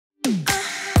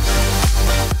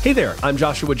Hey there, I'm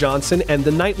Joshua Johnson, and the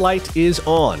Nightlight is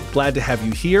on. Glad to have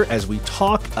you here as we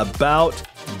talk about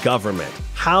government.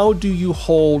 How do you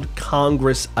hold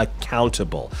Congress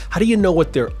accountable? How do you know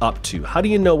what they're up to? How do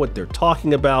you know what they're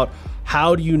talking about?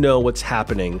 How do you know what's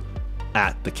happening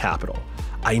at the Capitol?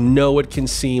 I know it can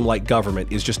seem like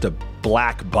government is just a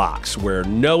black box where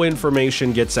no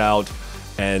information gets out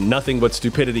and nothing but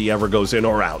stupidity ever goes in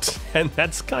or out. And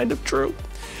that's kind of true,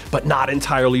 but not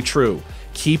entirely true.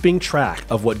 Keeping track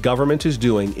of what government is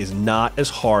doing is not as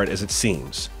hard as it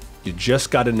seems. You just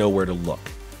got to know where to look.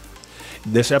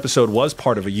 This episode was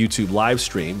part of a YouTube live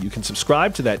stream. You can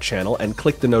subscribe to that channel and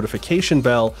click the notification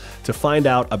bell to find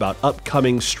out about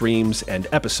upcoming streams and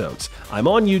episodes. I'm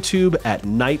on YouTube at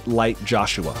Nightlight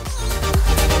Joshua.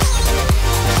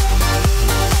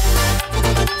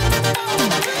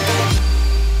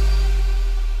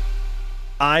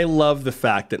 I love the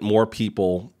fact that more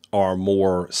people are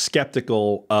more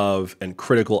skeptical of and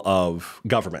critical of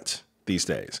government these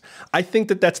days. I think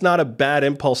that that's not a bad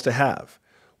impulse to have.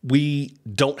 We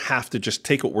don't have to just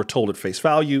take what we're told at face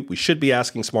value. We should be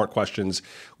asking smart questions.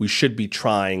 We should be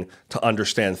trying to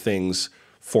understand things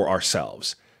for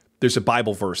ourselves. There's a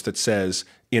Bible verse that says,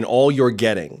 "In all you're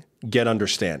getting, get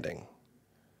understanding."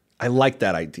 I like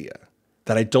that idea,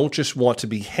 that I don't just want to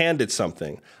be handed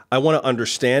something. I want to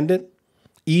understand it.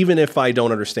 Even if I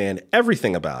don't understand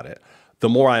everything about it, the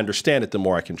more I understand it, the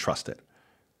more I can trust it.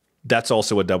 That's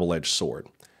also a double-edged sword.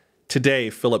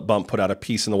 Today, Philip Bump put out a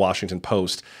piece in the Washington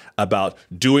Post about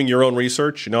doing your own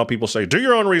research. You know, people say, do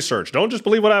your own research. Don't just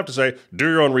believe what I have to say. Do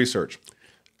your own research.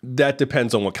 That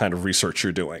depends on what kind of research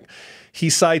you're doing. He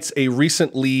cites a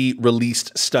recently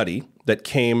released study that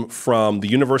came from the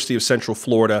University of Central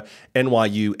Florida,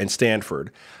 NYU, and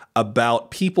Stanford about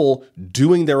people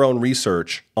doing their own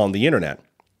research on the internet.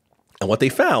 And what they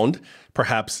found,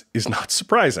 perhaps, is not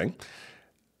surprising.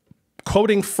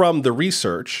 Quoting from the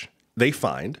research, they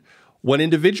find, when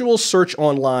individuals search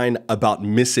online about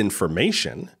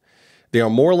misinformation, they are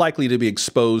more likely to be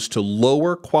exposed to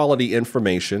lower quality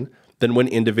information than when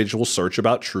individuals search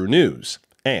about true news.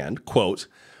 And, quote,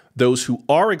 those who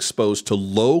are exposed to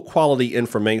low quality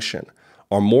information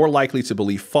are more likely to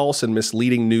believe false and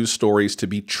misleading news stories to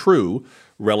be true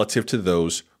relative to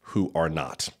those who are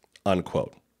not,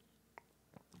 unquote.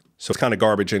 So it's kind of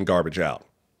garbage in, garbage out.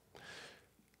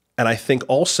 And I think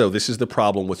also this is the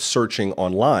problem with searching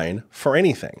online for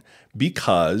anything,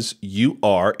 because you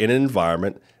are in an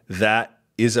environment that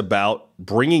is about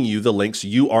bringing you the links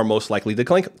you are most likely to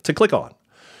click on.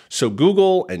 So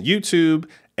Google and YouTube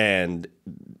and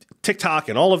TikTok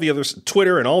and all of the others,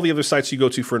 Twitter and all the other sites you go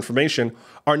to for information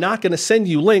are not going to send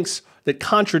you links that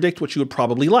contradict what you would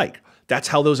probably like. That's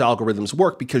how those algorithms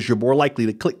work, because you're more likely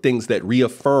to click things that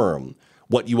reaffirm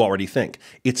what you already think.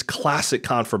 It's classic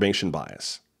confirmation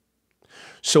bias.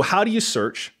 So how do you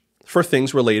search for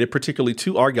things related particularly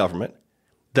to our government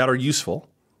that are useful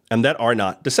and that are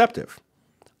not deceptive?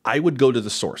 I would go to the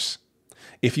source.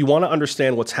 If you want to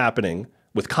understand what's happening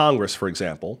with Congress, for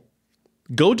example,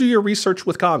 go do your research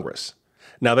with Congress.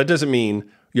 Now, that doesn't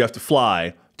mean you have to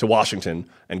fly to Washington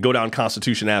and go down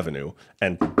Constitution Avenue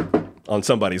and on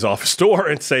somebody's office door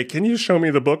and say, can you show me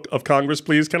the book of Congress,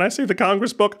 please? Can I see the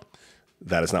Congress book?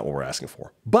 That is not what we're asking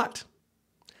for. But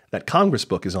that Congress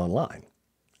book is online.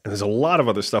 And there's a lot of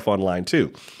other stuff online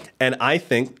too. And I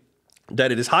think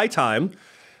that it is high time.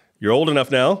 You're old enough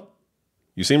now.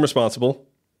 You seem responsible.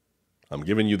 I'm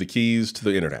giving you the keys to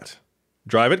the internet.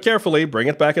 Drive it carefully. Bring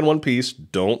it back in one piece.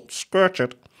 Don't scratch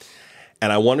it.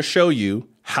 And I want to show you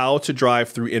how to drive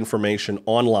through information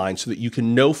online so that you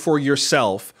can know for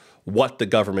yourself what the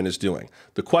government is doing.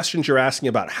 The questions you're asking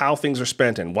about how things are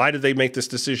spent and why did they make this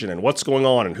decision and what's going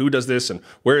on and who does this and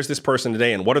where is this person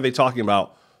today and what are they talking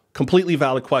about? Completely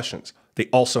valid questions. They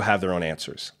also have their own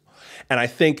answers. And I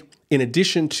think in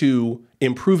addition to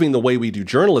improving the way we do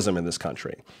journalism in this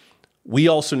country, we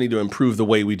also need to improve the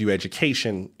way we do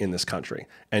education in this country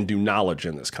and do knowledge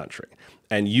in this country.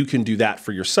 And you can do that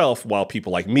for yourself while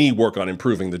people like me work on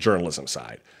improving the journalism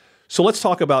side. So let's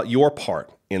talk about your part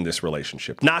in this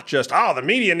relationship. Not just, oh, the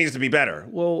media needs to be better.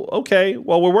 Well, okay,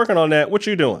 well, we're working on that. What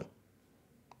you doing?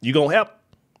 You gonna help?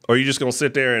 Or are you just gonna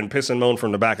sit there and piss and moan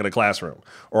from the back of the classroom?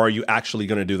 Or are you actually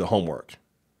gonna do the homework?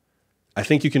 I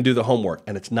think you can do the homework,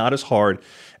 and it's not as hard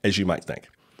as you might think.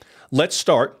 Let's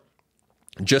start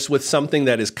just with something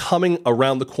that is coming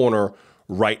around the corner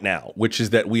right now, which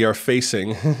is that we are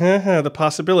facing the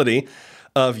possibility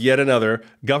of yet another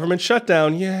government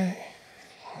shutdown. Yay.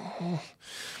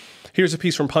 Here's a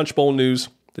piece from Punchbowl News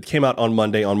that came out on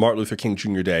Monday on Martin Luther King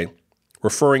Jr. Day,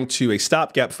 referring to a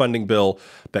stopgap funding bill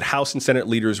that House and Senate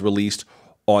leaders released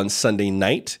on Sunday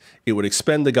night. It would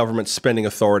expend the government's spending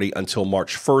authority until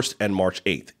March 1st and March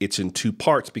 8th. It's in two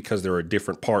parts because there are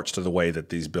different parts to the way that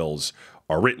these bills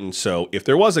are written. So if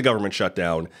there was a government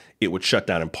shutdown, it would shut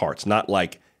down in parts, not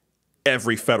like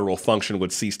every federal function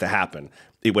would cease to happen.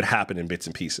 It would happen in bits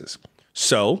and pieces.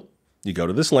 So you go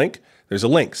to this link. There's a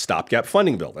link, Stopgap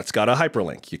Funding Bill. That's got a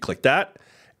hyperlink. You click that,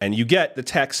 and you get the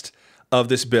text of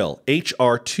this bill,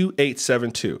 H.R.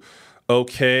 2872.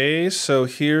 Okay, so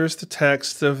here's the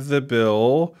text of the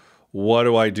bill. What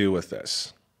do I do with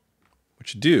this?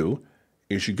 What you do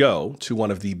is you go to one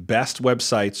of the best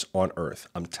websites on earth.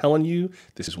 I'm telling you,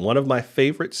 this is one of my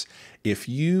favorites. If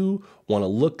you want to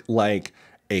look like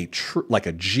a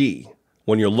G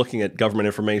when you're looking at government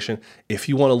information, if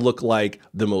you want to look like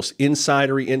the most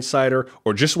insidery insider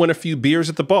or just win a few beers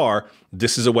at the bar,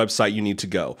 this is a website you need to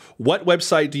go. What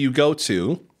website do you go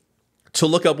to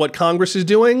look up what Congress is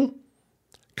doing?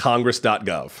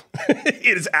 Congress.gov.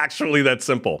 It is actually that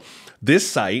simple. This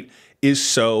site is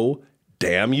so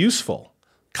damn useful.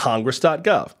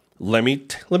 Congress.gov. Let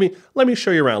me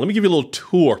show you around. Let me give you a little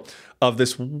tour of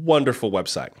this wonderful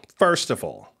website. First of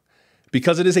all,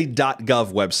 because it is a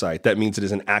 .gov website, that means it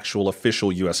is an actual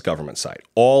official U.S. government site.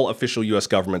 All official U.S.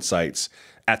 government sites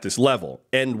at this level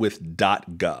end with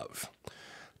 .gov.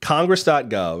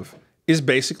 Congress.gov is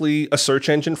basically a search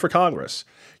engine for Congress.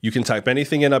 You can type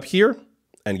anything in up here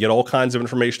and get all kinds of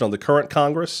information on the current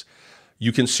Congress.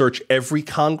 You can search every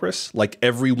Congress, like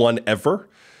everyone ever.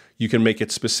 You can make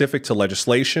it specific to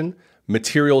legislation,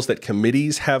 materials that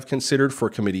committees have considered for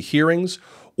committee hearings,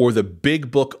 or the big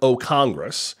book O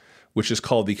Congress, which is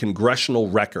called the Congressional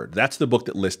Record. That's the book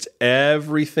that lists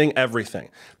everything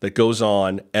that goes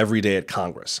on every day at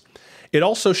Congress. It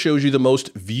also shows you the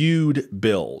most viewed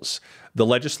bills, the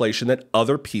legislation that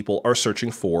other people are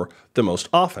searching for the most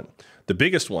often. The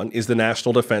biggest one is the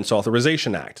National Defense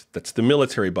Authorization Act. That's the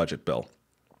military budget bill.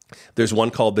 There's one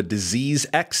called the Disease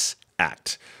X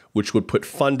Act, which would put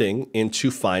funding into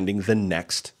finding the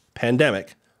next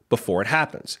pandemic before it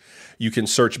happens. You can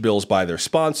search bills by their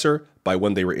sponsor, by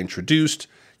when they were introduced.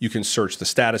 You can search the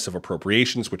status of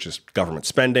appropriations, which is government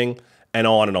spending, and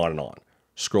on and on and on.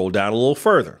 Scroll down a little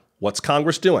further. What's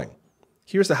Congress doing?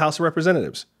 Here's the House of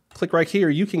Representatives. Click right here.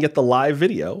 You can get the live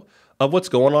video of what's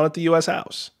going on at the U.S.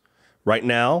 House. Right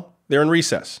now, they're in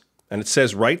recess. And it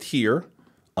says right here,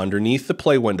 underneath the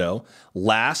play window,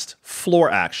 last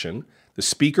floor action, the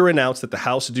Speaker announced that the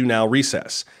House do now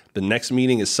recess. The next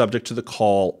meeting is subject to the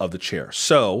call of the chair.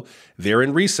 So they're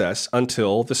in recess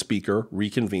until the Speaker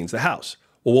reconvenes the House.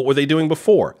 Well, what were they doing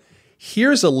before?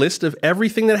 Here's a list of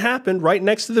everything that happened right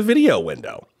next to the video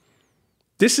window.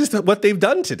 This is what they've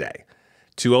done today.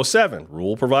 207,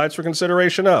 rule provides for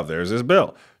consideration of. There's this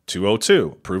bill.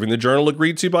 202, approving the journal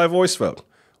agreed to by voice vote.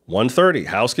 1:30,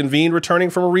 House convened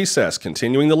returning from a recess,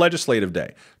 continuing the legislative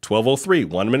day. 12:03,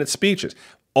 1-minute speeches.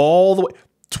 All the way,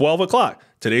 12 o'clock.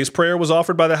 Today's prayer was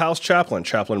offered by the House chaplain,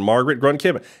 Chaplain Margaret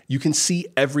Grun-Kibben. You can see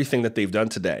everything that they've done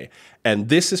today. And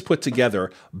this is put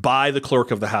together by the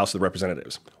clerk of the House of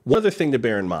Representatives. One other thing to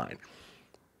bear in mind,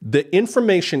 the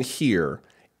information here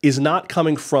is not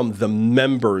coming from the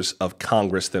members of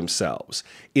Congress themselves.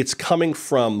 It's coming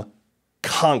from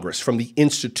Congress, from the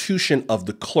institution of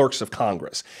the clerks of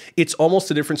Congress. It's almost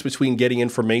the difference between getting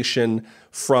information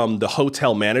from the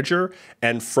hotel manager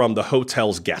and from the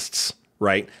hotel's guests,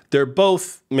 right? They're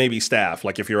both maybe staff,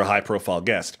 like if you're a high-profile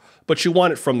guest, but you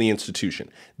want it from the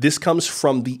institution. This comes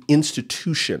from the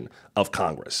institution of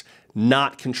Congress,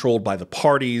 not controlled by the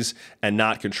parties and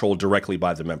not controlled directly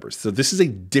by the members. So this is a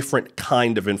different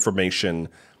kind of information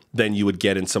than you would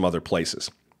get in some other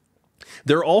places.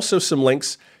 There are also some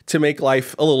links to make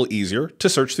life a little easier to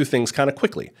search through things kind of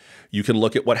quickly. You can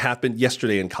look at what happened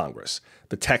yesterday in Congress,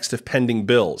 the text of pending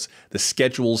bills, the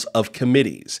schedules of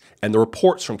committees, and the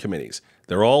reports from committees.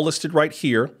 They're all listed right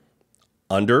here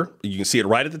under, you can see it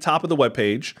right at the top of the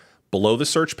webpage, below the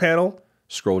search panel.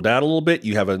 Scroll down a little bit,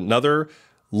 you have another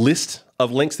list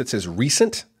of links that says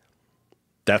recent.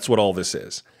 That's what all this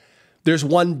is. There's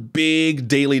one big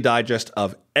daily digest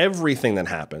of everything that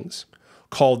happens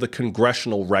called the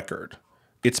Congressional Record.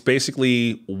 It's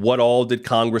basically what all did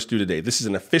Congress do today. This is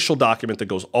an official document that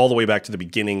goes all the way back to the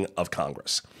beginning of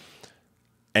Congress.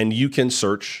 And you can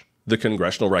search the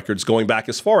congressional records going back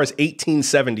as far as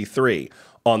 1873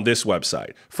 on this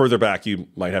website. Further back, you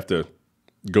might have to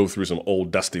go through some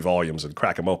old dusty volumes and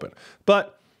crack them open.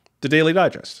 But the Daily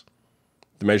Digest,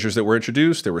 the measures that were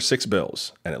introduced, there were 6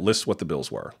 bills, and it lists what the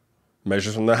bills were.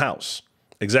 Measures from the House,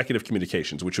 executive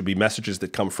communications, which would be messages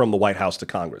that come from the White House to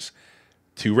Congress.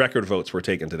 2 record votes were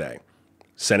taken today.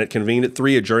 Senate convened at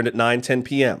 3, adjourned at 9:10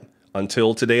 p.m.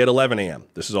 until today at 11 a.m.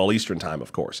 This is all Eastern time,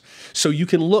 of course. So you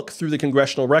can look through the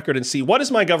congressional record and see, what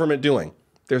is my government doing?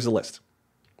 There's a list.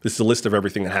 This is a list of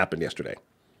everything that happened yesterday.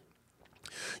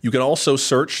 You can also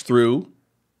search through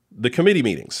the committee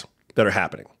meetings that are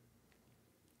happening.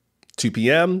 2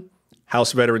 p.m.,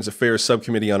 House Veterans Affairs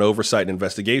Subcommittee on Oversight and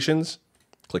Investigations.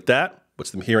 Click that.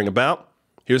 What's the hearing about?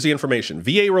 Here's the information.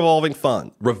 VA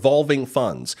revolving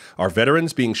funds. Are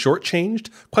veterans being shortchanged? ?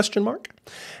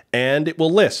 And it will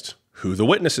list who the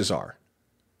witnesses are,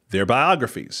 their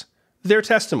biographies, their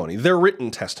testimony, their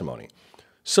written testimony,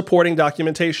 supporting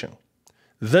documentation,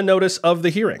 the notice of the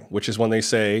hearing, which is when they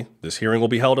say this hearing will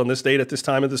be held on this date at this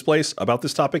time at this place about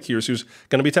this topic. Here's who's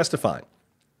going to be testifying.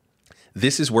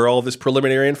 This is where all this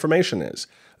preliminary information is.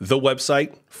 The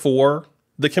website for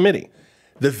the committee.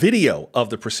 The video of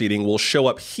the proceeding will show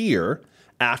up here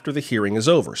after the hearing is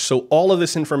over. So all of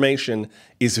this information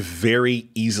is very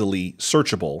easily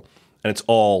searchable, and it's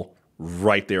all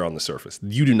right there on the surface.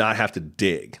 You do not have to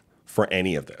dig for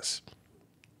any of this.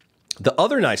 The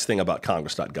other nice thing about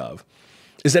Congress.gov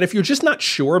is that if you're just not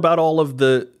sure about all of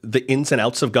the ins and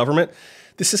outs of government,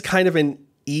 this is kind of an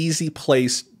easy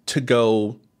place to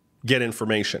go get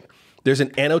information. There's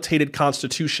an annotated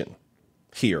Constitution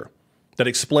here that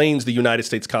explains the United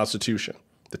States Constitution,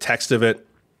 the text of it,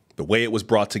 the way it was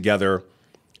brought together,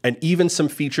 and even some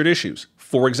featured issues.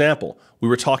 For example, we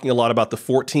were talking a lot about the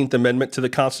 14th Amendment to the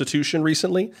Constitution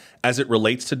recently as it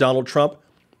relates to Donald Trump.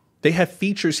 They have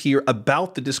features here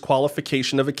about the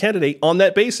disqualification of a candidate on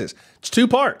that basis. It's 2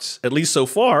 parts, at least so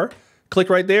far. Click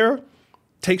right there,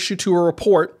 takes you to a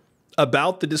report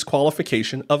about the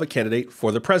disqualification of a candidate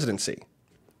for the presidency.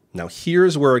 Now,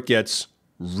 here's where it gets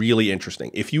really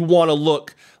interesting. If you want to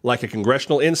look like a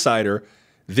congressional insider,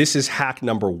 this is hack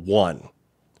number 1.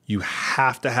 You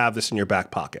have to have this in your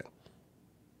back pocket.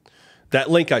 That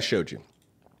link I showed you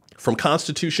from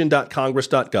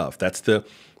constitution.congress.gov, that's the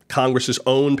Congress's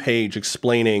own page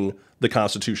explaining the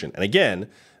Constitution. And again,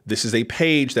 this is a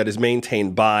page that is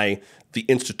maintained by the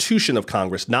institution of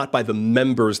Congress, not by the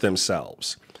members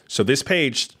themselves. So this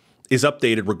page is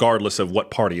updated regardless of what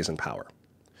party is in power.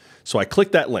 So I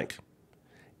clicked that link.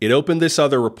 It opened this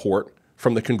other report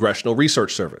from the Congressional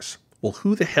Research Service. Well,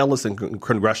 who the hell is the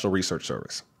Congressional Research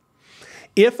Service?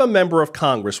 If a member of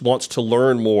Congress wants to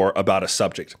learn more about a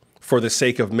subject for the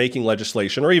sake of making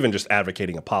legislation or even just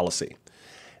advocating a policy,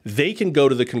 they can go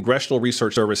to the Congressional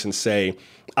Research Service and say,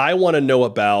 I want to know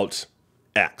about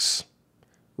X,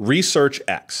 research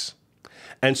X.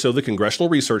 And so the Congressional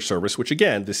Research Service, which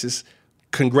again, this is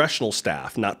congressional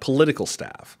staff, not political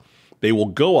staff, they will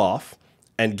go off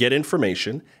and get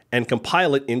information and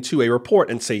compile it into a report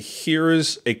and say,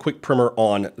 here's a quick primer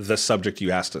on the subject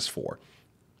you asked us for.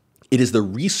 It is the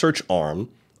research arm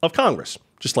of Congress,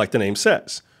 just like the name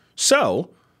says. So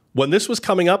when this was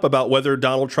coming up about whether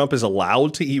Donald Trump is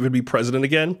allowed to even be president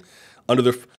again under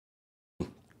the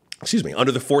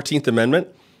 14th Amendment,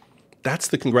 that's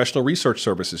the Congressional Research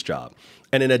Service's job.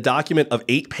 And in a document of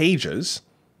 8 pages,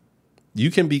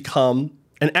 you can become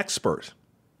an expert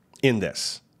in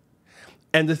this.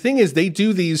 And the thing is, they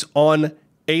do these on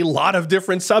a lot of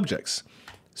different subjects.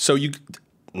 So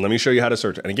let me show you how to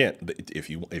search. And again, if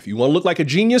you want to look like a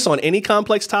genius on any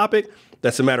complex topic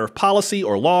that's a matter of policy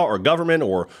or law or government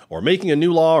or making a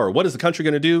new law or what is the country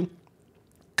going to do,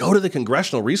 go to the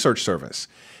Congressional Research Service.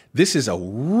 This is a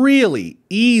really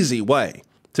easy way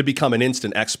to become an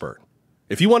instant expert.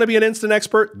 If you want to be an instant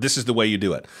expert, this is the way you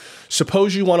do it.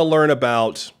 Suppose you want to learn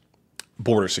about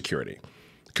border security.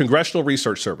 Congressional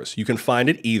Research Service. You can find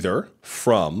it either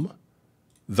from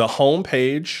the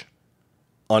homepage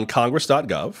on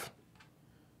congress.gov.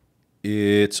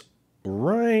 It's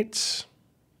right.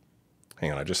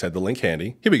 Hang on, I just had the link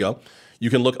handy. Here we go. You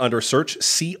can look under search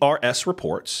CRS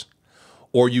reports,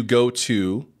 or you go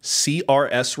to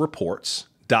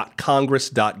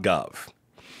crsreports.congress.gov.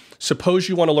 Suppose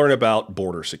you want to learn about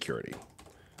border security.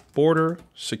 Border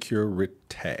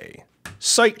security.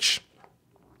 Search.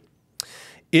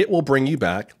 It will bring you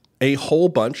back a whole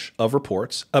bunch of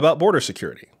reports about border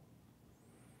security,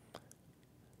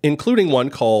 including one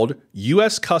called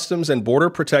U.S. Customs and Border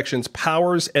Protection's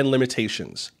Powers and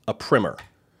Limitations, a primer.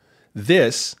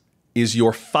 This is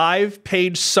your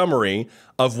 5-page summary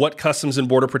of what Customs and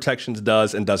Border Protections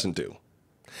does and doesn't do.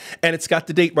 And it's got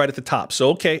the date right at the top. So,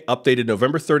 okay, updated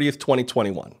November 30th,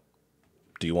 2021.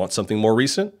 Do you want something more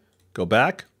recent? Go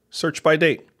back, search by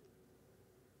date.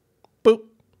 Boop.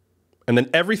 And then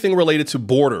everything related to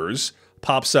borders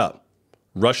pops up.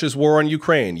 Russia's war on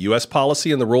Ukraine, U.S.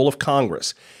 policy and the role of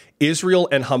Congress, Israel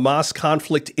and Hamas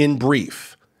conflict in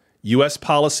brief, U.S.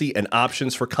 Policy and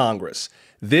Options for Congress.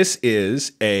 This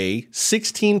is a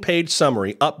 16-page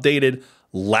summary updated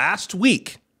last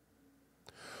week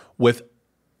with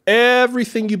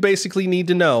everything you basically need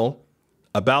to know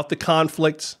about the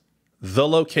conflict, the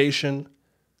location,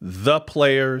 the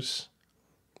players,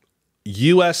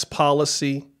 U.S.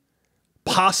 policy,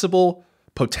 possible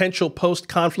potential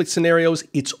post-conflict scenarios.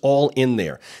 It's all in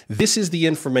there. This is the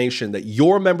information that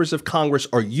your members of Congress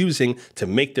are using to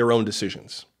make their own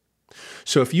decisions.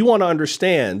 So if you want to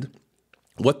understand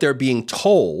what they're being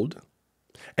told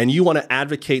and you want to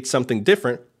advocate something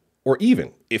different, or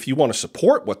even if you want to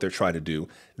support what they're trying to do,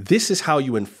 this is how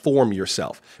you inform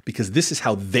yourself, because this is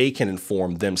how they can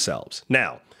inform themselves.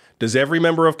 Now, does every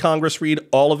member of Congress read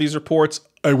all of these reports?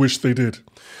 I wish they did.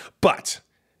 But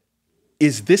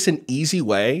is this an easy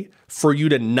way for you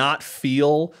to not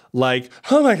feel like,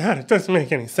 oh my God, it doesn't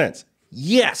make any sense?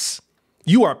 Yes,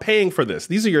 you are paying for this.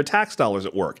 These are your tax dollars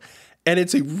at work. And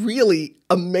it's a really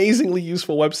amazingly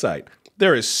useful website.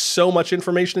 There is so much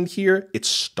information in here, it's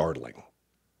startling.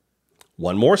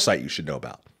 One more site you should know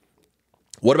about.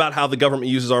 What about how the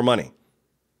government uses our money?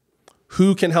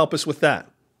 Who can help us with that?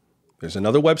 There's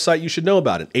another website you should know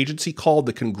about, an agency called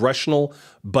the Congressional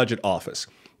Budget Office.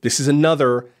 This is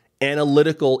another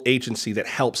analytical agency that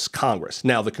helps Congress.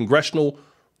 Now, the Congressional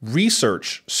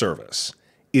Research Service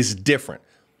is different.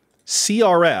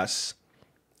 CRS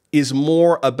is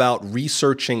more about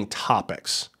researching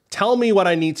topics. Tell me what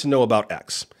I need to know about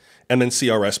X. And then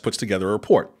CRS puts together a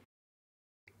report,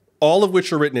 all of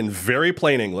which are written in very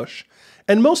plain English,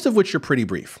 and most of which are pretty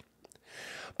brief.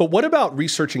 But what about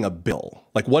researching a bill?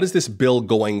 Like, what is this bill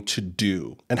going to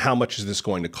do, and how much is this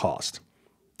going to cost?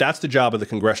 That's the job of the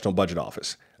Congressional Budget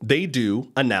Office. They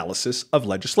do analysis of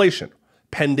legislation,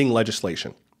 pending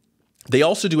legislation. They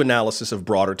also do analysis of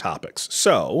broader topics.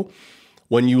 So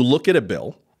when you look at a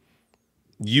bill,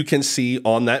 you can see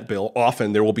on that bill,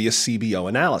 often there will be a CBO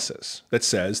analysis that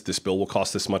says this bill will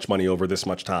cost this much money over this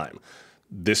much time.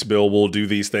 This bill will do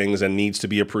these things and needs to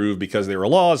be approved because there are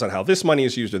laws on how this money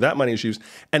is used or that money is used,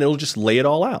 and it'll just lay it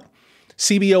all out.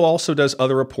 CBO also does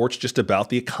other reports just about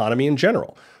the economy in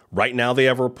general. Right now, they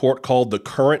have a report called The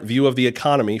Current View of the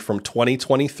Economy from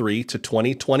 2023 to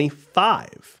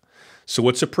 2025. So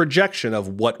it's a projection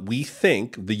of what we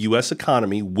think the U.S.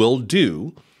 economy will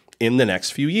do in the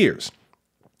next few years.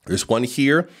 There's one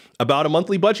here about a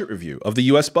monthly budget review of the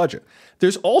U.S. budget.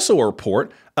 There's also a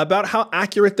report about how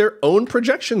accurate their own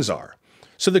projections are.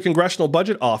 So the Congressional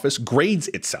Budget Office grades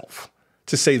itself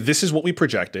to say this is what we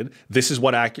projected, this is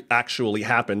what actually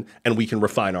happened, and we can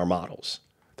refine our models.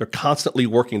 They're constantly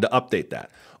working to update that.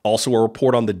 Also a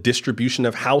report on the distribution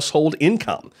of household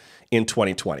income in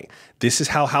 2020. This is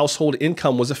how household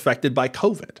income was affected by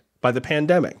COVID, by the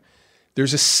pandemic.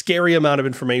 There's a scary amount of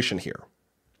information here.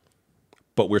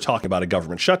 But we're talking about a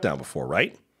government shutdown before,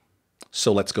 right?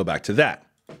 So let's go back to that,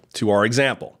 to our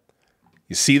example.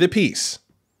 You see the piece,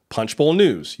 Punchbowl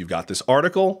News. You've got this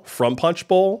article from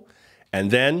Punchbowl,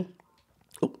 and then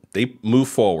they move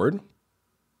forward.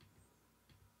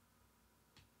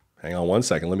 Hang on one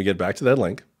second. Let me get back to that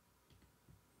link.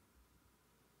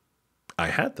 I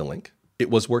had the link.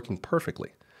 It was working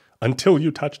perfectly until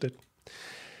you touched it.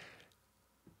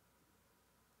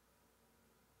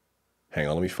 Hang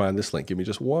on, let me find this link. Give me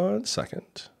just 1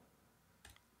 second.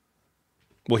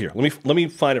 Well, here, let me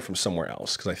find it from somewhere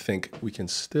else, because I think we can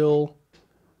still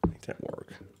make that work.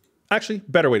 Actually,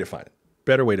 better way to find it.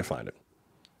 Better way to find it.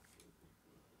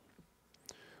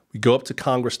 We go up to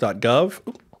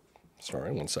congress.gov.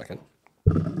 Sorry, 1 second.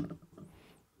 And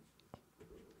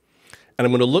I'm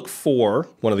going to look for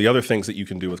one of the other things that you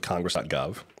can do with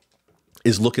congress.gov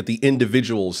is look at the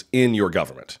individuals in your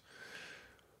government.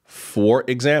 For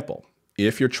example,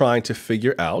 if you're trying to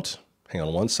figure out, hang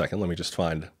on 1 second, let me just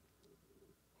find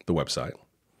the website,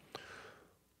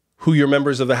 who your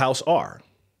members of the House are.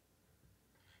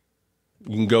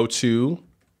 You can go to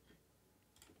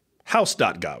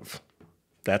house.gov.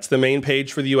 That's the main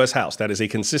page for the U.S. House. That is a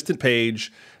consistent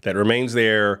page that remains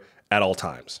there at all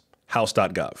times.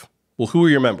 House.gov. Well, who are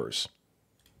your members?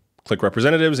 Click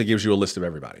representatives. It gives you a list of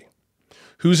everybody.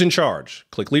 Who's in charge?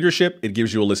 Click leadership. It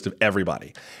gives you a list of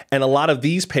everybody. And a lot of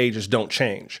these pages don't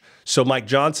change. So Mike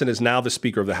Johnson is now the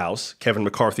Speaker of the House. Kevin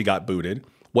McCarthy got booted.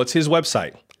 What's his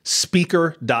website?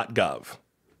 Speaker.gov.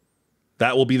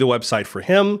 That will be the website for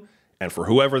him and for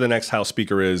whoever the next House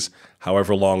Speaker is,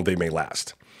 however long they may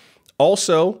last.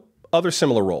 Also, other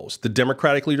similar roles. The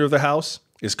Democratic leader of the House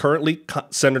is currently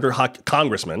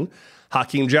Congressman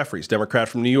Hakeem Jeffries, Democrat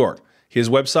from New York. His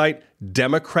website,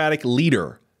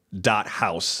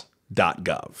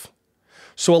 democraticleader.house.gov.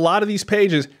 So a lot of these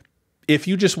pages, if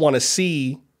you just want to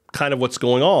see kind of what's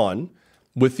going on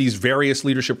with these various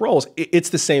leadership roles. It's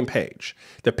the same page.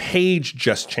 The page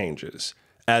just changes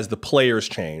as the players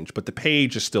change, but the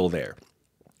page is still there.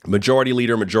 Majority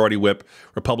leader, majority whip,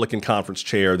 Republican conference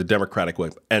chair, the Democratic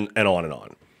whip, and on and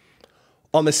on.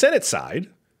 On the Senate side,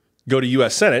 go to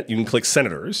U.S. Senate, you can click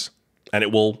senators, and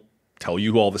it will tell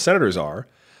you who all the senators are.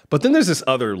 But then there's this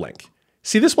other link.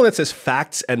 See this one that says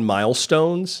facts and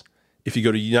milestones? If you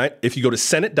go to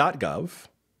senate.gov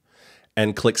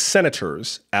and click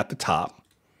senators at the top,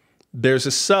 there's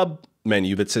a sub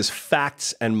menu that says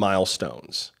facts and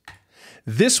milestones.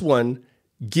 This one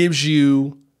gives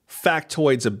you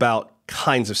factoids about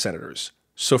kinds of senators.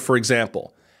 So for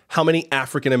example, how many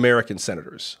African-American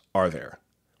senators are there?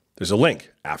 There's a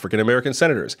link, African-American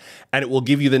senators, and it will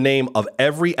give you the name of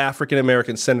every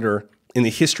African-American senator in the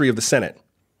history of the Senate,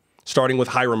 starting with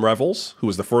Hiram Revels, who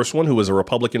was the first one, who was a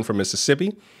Republican from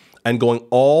Mississippi, and going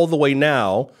all the way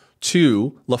now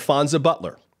to LaFonza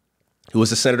Butler, who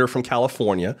was a senator from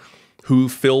California who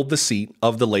filled the seat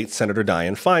of the late Senator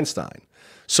Dianne Feinstein.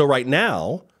 So right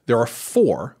now, there are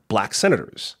 4 black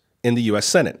senators in the U.S.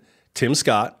 Senate: Tim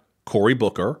Scott, Cory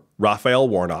Booker, Raphael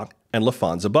Warnock, and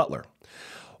LaFonza Butler.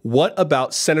 What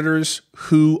about senators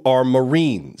who are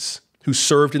Marines, who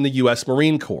served in the U.S.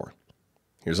 Marine Corps?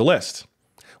 Here's a list.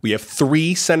 We have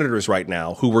 3 senators right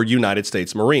now who were United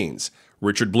States Marines: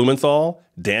 Richard Blumenthal,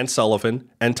 Dan Sullivan,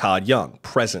 and Todd Young,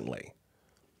 presently.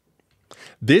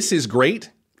 This is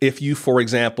great if you, for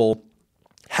example,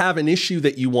 have an issue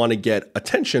that you want to get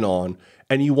attention on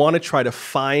and you want to try to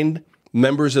find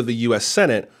members of the U.S.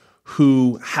 Senate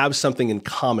who have something in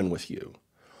common with you.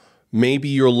 Maybe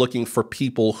you're looking for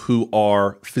people who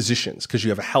are physicians because you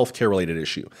have a healthcare related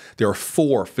issue. There are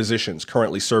 4 physicians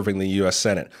currently serving the U.S.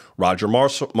 Senate: Roger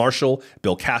Marshall,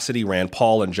 Bill Cassidy, Rand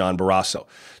Paul, and John Barrasso.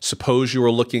 Suppose you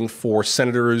are looking for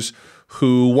senators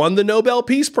who won the Nobel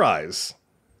Peace Prize.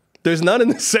 There's none in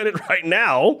the Senate right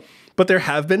now, but there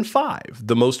have been 5.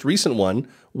 The most recent one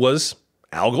was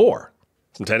Al Gore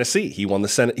from Tennessee. He won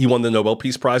the Nobel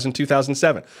Peace Prize in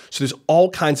 2007. So there's all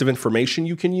kinds of information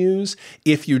you can use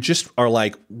if you just are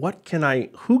like, who can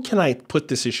I put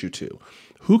this issue to?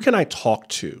 Who can I talk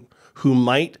to who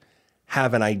might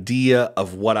have an idea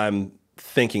of what I'm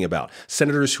thinking about?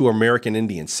 Senators who are American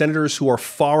Indian, senators who are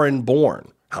foreign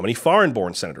born. How many foreign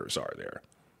born senators are there?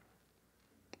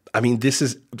 I mean, this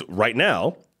is right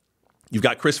now, you've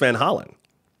got Chris Van Hollen,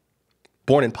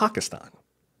 born in Pakistan,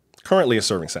 currently a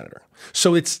serving senator.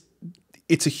 So it's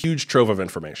a huge trove of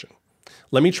information.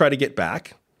 Let me try to get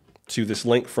back to this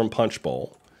link from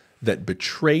Punchbowl that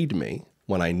betrayed me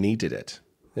when I needed it.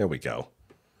 There we go.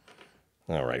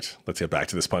 All right, let's get back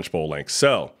to this Punchbowl link.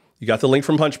 So you got the link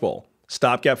from Punchbowl,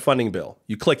 stopgap funding bill.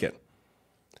 You click it.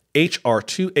 HR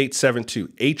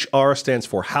 2872. HR stands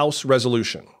for House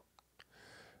Resolution.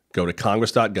 Go to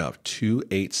congress.gov,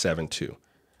 2872.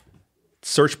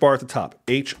 Search bar at the top,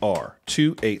 HR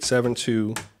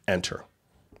 2872, enter.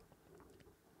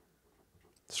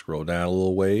 Scroll down a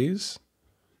little ways.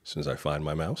 As soon as I find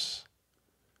my mouse,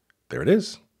 there it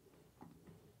is.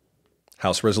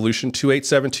 House Resolution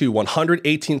 2872,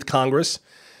 118th Congress.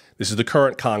 This is the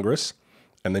current Congress.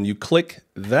 And then you click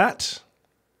that,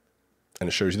 and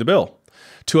it shows you the bill.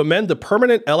 To amend the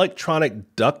Permanent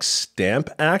Electronic Duck Stamp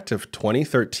Act of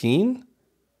 2013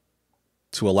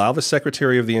 to allow the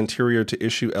Secretary of the Interior to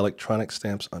issue electronic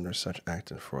stamps under such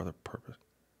act and for other purpose.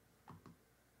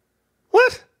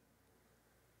 What?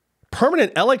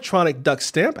 Permanent Electronic Duck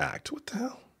Stamp Act? What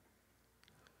the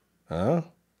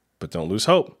hell? But don't lose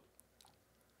hope.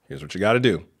 Here's what you got to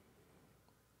do.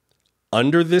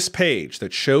 Under this page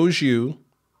that shows you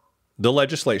the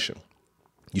legislation,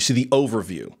 you see the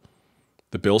overview.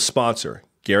 The bill's sponsor,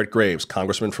 Garrett Graves,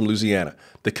 congressman from Louisiana.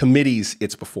 The committees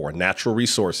it's before, Natural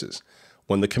Resources.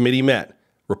 When the committee met,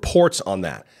 reports on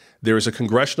that. There is a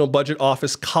Congressional Budget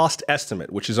Office cost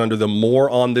estimate, which is under the More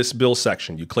on This Bill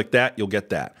section. You click that, you'll get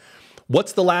that.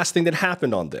 What's the last thing that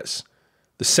happened on this?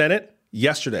 The Senate,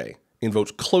 yesterday,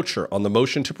 invoked cloture on the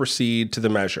motion to proceed to the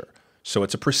measure. So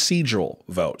it's a procedural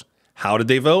vote. How did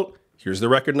they vote? Here's the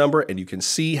record number, and you can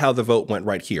see how the vote went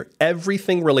right here.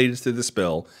 Everything related to this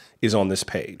bill is on this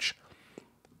page.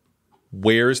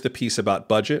 Where's the piece about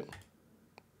budget?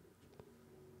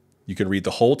 You can read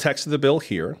the whole text of the bill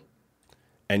here,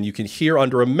 and you can here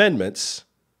under amendments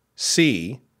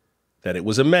see that it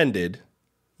was amended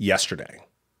yesterday.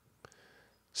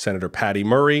 Senator Patty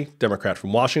Murray, Democrat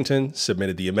from Washington,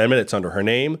 submitted the amendment. It's under her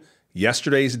name.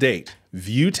 Yesterday's date.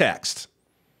 View text.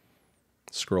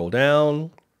 Scroll down.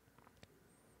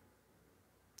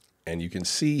 And you can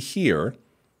see here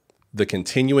the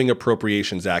Continuing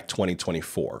Appropriations Act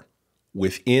 2024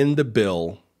 within the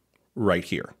bill right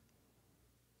here.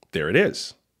 There it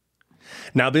is.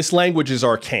 Now, this language is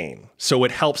arcane, so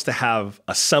it helps to have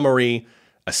a summary,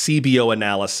 a CBO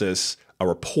analysis, a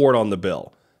report on the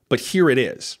bill. But here it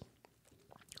is.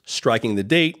 Striking the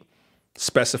date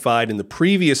specified in the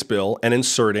previous bill and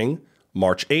inserting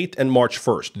March 8th and March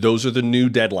 1st. Those are the new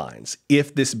deadlines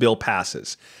if this bill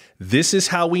passes. This is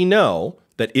how we know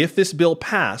that if this bill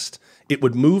passed, it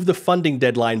would move the funding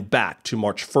deadline back to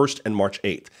March 1st and March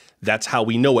 8th. That's how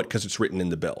we know it because it's written in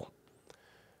the bill.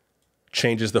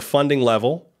 Changes the funding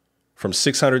level from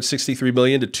 $663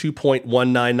 billion to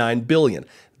 $2.199 billion.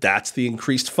 That's the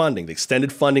increased funding, the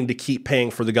extended funding to keep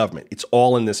paying for the government. It's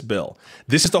all in this bill.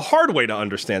 This is the hard way to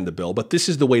understand the bill, but this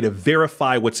is the way to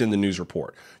verify what's in the news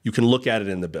report. You can look at it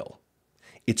in the bill.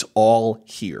 It's all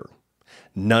here.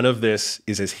 None of this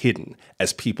is as hidden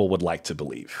as people would like to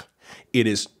believe. It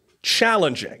is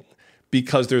challenging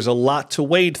because there's a lot to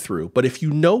wade through, but if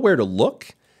you know where to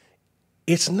look,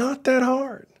 it's not that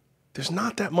hard. There's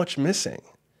not that much missing.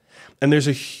 And there's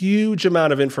a huge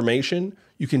amount of information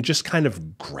you can just kind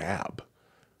of grab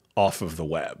off of the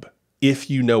web if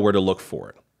you know where to look for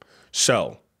it.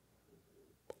 So,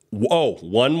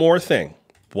 one more thing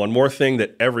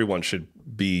that everyone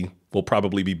will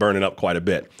probably be burning up quite a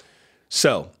bit.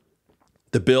 So,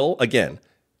 the bill, again,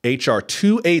 HR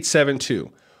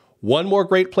 2872. One more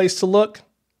great place to look.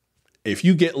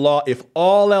 If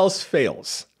all else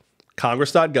fails,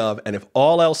 Congress.gov, and if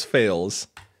all else fails,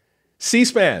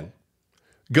 C-SPAN.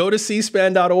 Go to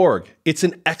cspan.org. It's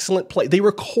an excellent place. They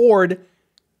record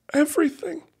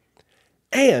everything.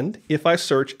 And if I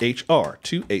search HR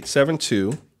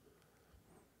 2872,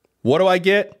 what do I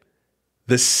get?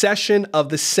 The session of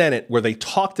the Senate where they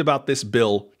talked about this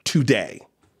bill today.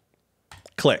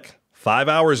 Click. 5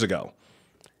 hours ago.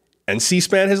 And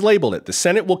C-SPAN has labeled it. The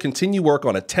Senate will continue work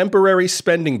on a temporary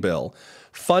spending bill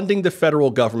funding the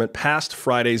federal government past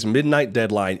Friday's midnight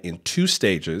deadline in 2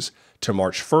 stages to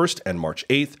March 1st and March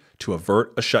 8th to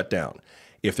avert a shutdown.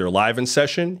 If they're live in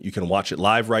session, you can watch it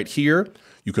live right here.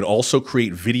 You can also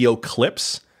create video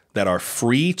clips that are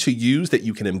free to use that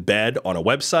you can embed on a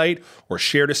website or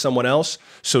share to someone else.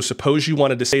 So suppose you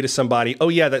wanted to say to somebody, oh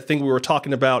yeah, that thing we were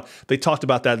talking about, they talked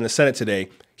about that in the Senate today.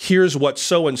 Here's what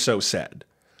so-and-so said.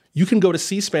 You can go to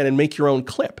C-SPAN and make your own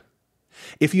clip.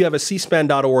 If you have a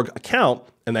cspan.org account,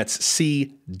 and that's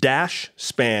c-span.org,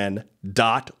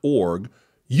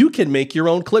 you can make your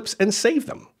own clips and save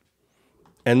them.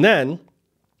 And then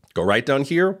go right down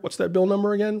here. What's that bill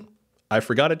number again? I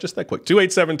forgot it just that quick.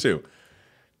 2872.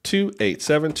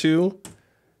 2872.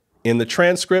 In the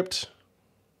transcript,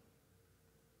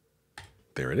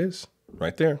 there it is,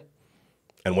 right there.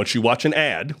 And once you watch an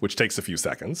ad, which takes a few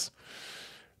seconds,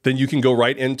 then you can go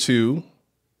right into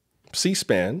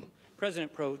C-SPAN.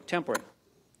 President pro tempore.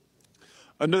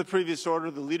 Under the previous order,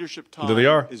 the leadership time There they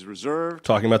are, is reserved.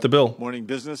 talking about the bill. Morning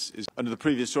business is under the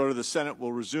previous order. The Senate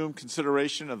will resume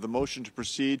consideration of the motion to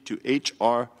proceed to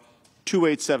H.R.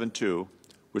 2872,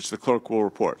 which the clerk will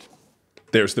report.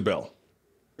 There's the bill.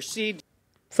 Proceed.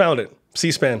 Found it.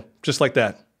 C-SPAN, just like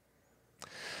that.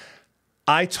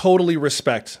 I totally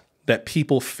respect that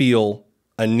people feel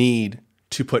a need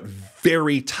to put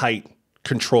very tight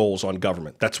controls on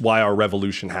government. That's why our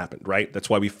revolution happened, right? That's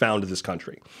why we founded this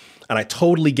country. And I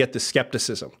totally get the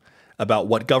skepticism about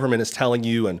what government is telling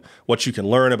you and what you can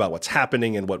learn about what's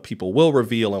happening and what people will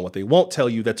reveal and what they won't tell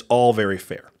you. That's all very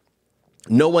fair.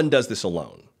 No one does this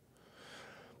alone.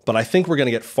 But I think we're going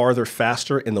to get farther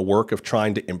faster in the work of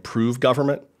trying to improve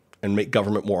government and make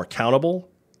government more accountable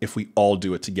if we all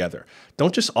do it together.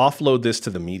 Don't just offload this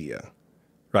to the media,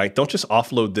 right? Don't just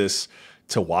offload this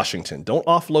to Washington. Don't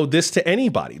offload this to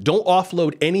anybody. Don't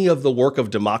offload any of the work of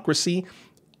democracy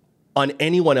on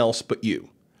anyone else but you.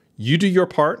 You do your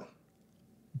part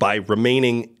by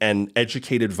remaining an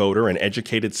educated voter, an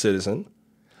educated citizen.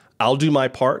 I'll do my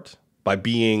part by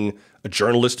being a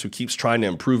journalist who keeps trying to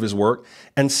improve his work.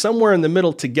 And somewhere in the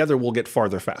middle, together, we'll get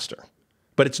farther faster.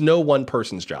 But it's no one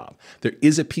person's job. There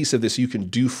is a piece of this you can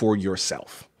do for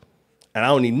yourself. And I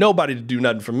don't need nobody to do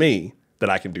nothing for me that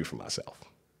I can do for myself.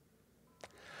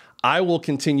 I will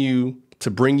continue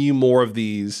to bring you more of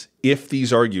these if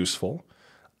these are useful.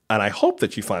 And I hope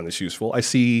that you find this useful. I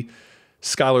see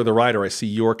Skylar the writer, I see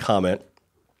your comment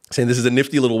saying this is a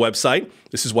nifty little website.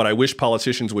 This is what I wish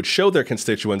politicians would show their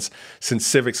constituents since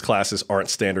civics classes aren't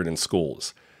standard in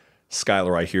schools.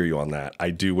 Skylar, I hear you on that.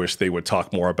 I do wish they would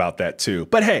talk more about that too.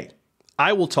 But hey,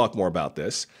 I will talk more about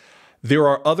this. There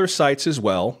are other sites as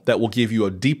well that will give you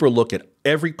a deeper look at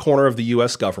every corner of the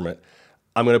U.S. government.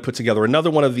 I'm going to put together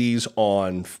another one of these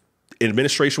on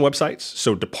administration websites,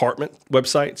 so department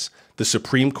websites, the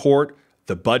Supreme Court,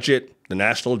 the budget, the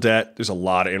national debt. There's a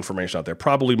lot of information out there,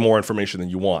 probably more information than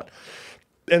you want.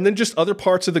 And then just other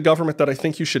parts of the government that I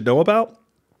think you should know about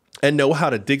and know how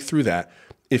to dig through that.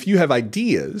 If you have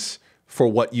ideas for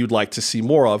what you'd like to see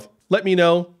more of, let me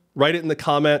know. Write it in the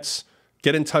comments.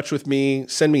 Get in touch with me.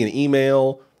 Send me an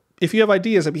email. If you have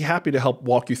ideas, I'd be happy to help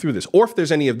walk you through this. Or if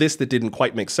there's any of this that didn't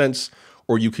quite make sense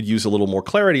or you could use a little more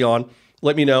clarity on,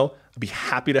 let me know. I'd be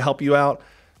happy to help you out.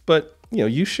 But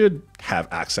you should have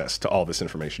access to all this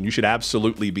information. You should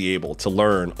absolutely be able to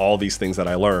learn all these things that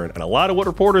I learn. And a lot of what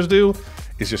reporters do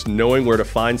is just knowing where to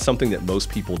find something that most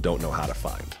people don't know how to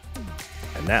find.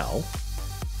 And now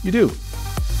you do.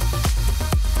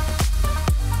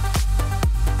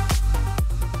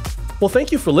 Well,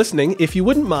 thank you for listening. If you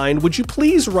wouldn't mind, would you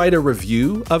please write a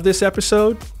review of this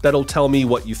episode? That'll tell me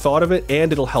what you thought of it,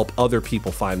 and it'll help other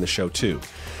people find the show too.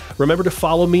 Remember to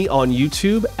follow me on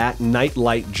YouTube at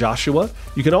Nightlight Joshua.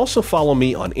 You can also follow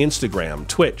me on Instagram,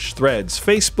 Twitch, Threads,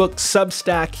 Facebook,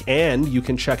 Substack, and you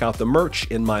can check out the merch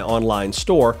in my online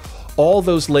store. All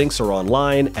those links are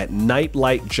online at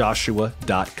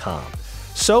nightlightjoshua.com.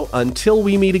 So until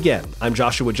we meet again, I'm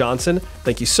Joshua Johnson.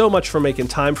 Thank you so much for making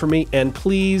time for me, and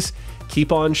please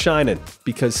keep on shining,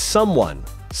 because someone,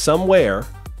 somewhere,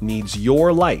 needs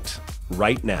your light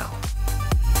right now.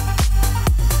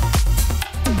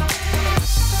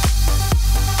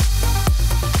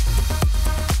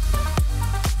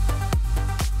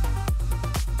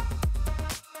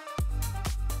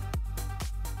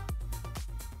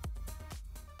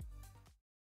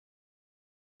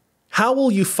 How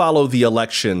will you follow the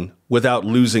election without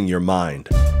losing your mind?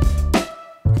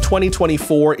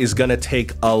 2024 is going to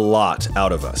take a lot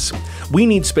out of us. We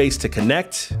need space to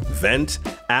connect, vent,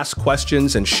 ask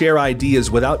questions, and share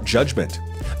ideas without judgment.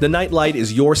 The Nightlight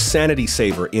is your sanity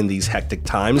saver in these hectic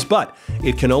times, but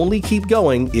it can only keep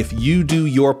going if you do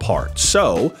your part.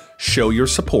 So, show your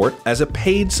support as a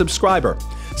paid subscriber.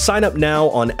 Sign up now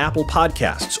on Apple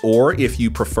Podcasts, or if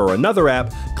you prefer another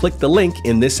app, click the link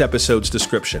in this episode's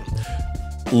description.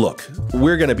 Look,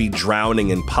 we're going to be drowning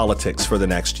in politics for the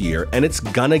next year, and it's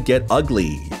gonna get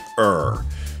ugly-er.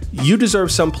 You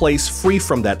deserve some place free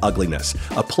from that ugliness,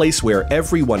 a place where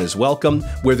everyone is welcome,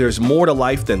 where there's more to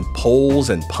life than polls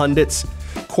and pundits.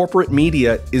 Corporate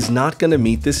media is not going to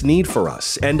meet this need for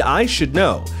us, and I should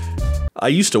know. I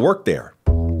used to work there.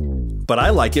 But I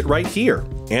like it right here,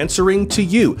 answering to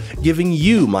you, giving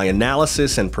you my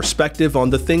analysis and perspective on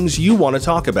the things you want to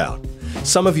talk about.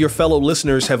 Some of your fellow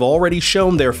listeners have already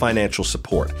shown their financial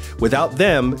support. Without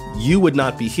them, you would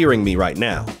not be hearing me right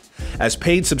now. As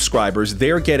paid subscribers,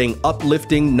 they're getting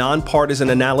uplifting, nonpartisan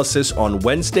analysis on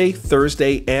Wednesday,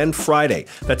 Thursday, and Friday.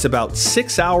 That's about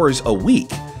 6 hours a week.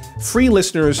 Free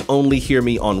listeners only hear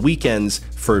me on weekends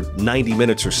for 90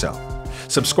 minutes or so.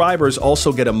 Subscribers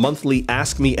also get a monthly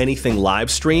Ask Me Anything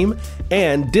live stream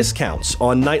and discounts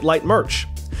on Nightlight merch.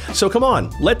 So come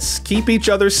on, let's keep each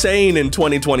other sane in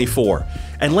 2024.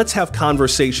 And let's have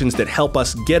conversations that help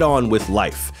us get on with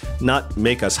life, not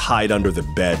make us hide under the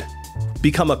bed.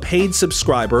 Become a paid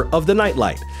subscriber of The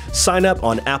Nightlight. Sign up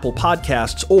on Apple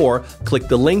Podcasts or click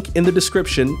the link in the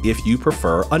description if you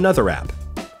prefer another app.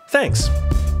 Thanks.